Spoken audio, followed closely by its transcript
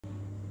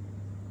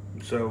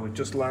So we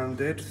just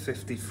landed,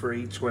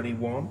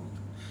 53:21.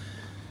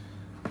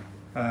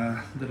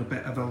 A little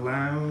bit of a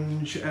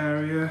lounge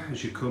area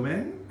as you come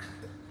in.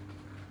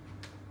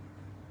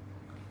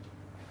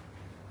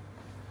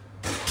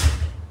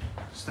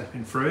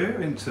 Stepping through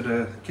into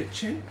the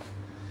kitchen.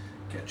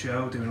 Get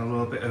Joe doing a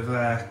little bit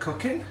of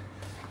cooking.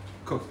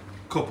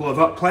 Couple of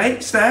hot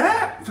plates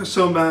there for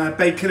some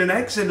bacon and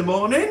eggs in the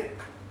morning.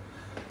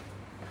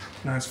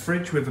 Nice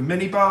fridge with a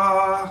mini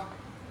bar.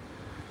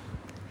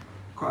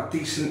 Quite a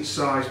decent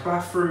sized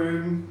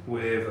bathroom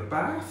with a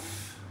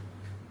bath.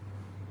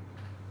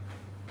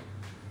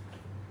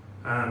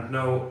 And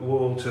no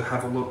wall to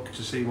have a look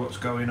to see what's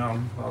going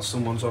on while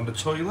someone's on the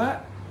toilet.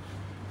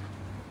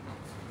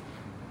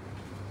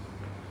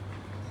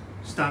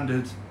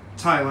 Standard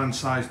Thailand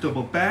sized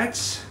double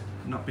beds,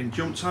 not been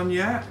jumped on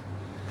yet.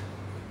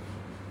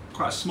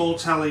 Quite a small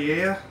tally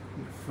here.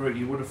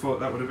 You would have thought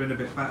that would have been a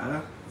bit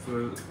better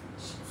for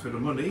the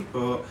money,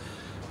 but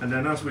and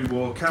then as we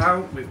walk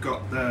out, we've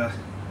got the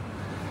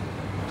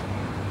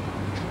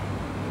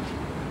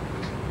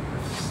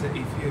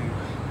city view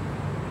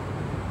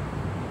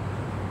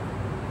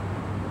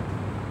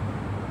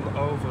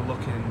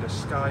overlooking the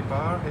sky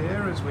bar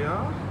here as we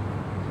are,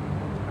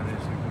 and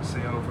as you can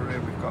see over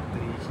here, we've got the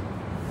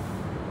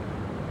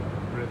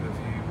river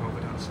view over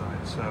that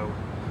side. So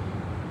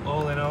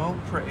all in all,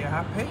 pretty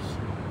happy.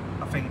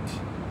 I think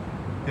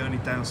the only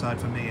downside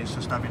for me is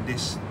just having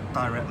this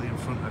directly in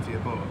front of you,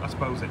 but I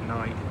suppose at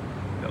night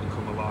it'll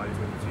come alive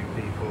with a few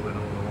people and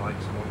all the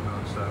lights and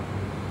whatnot. So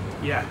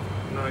yeah,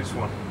 nice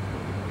one.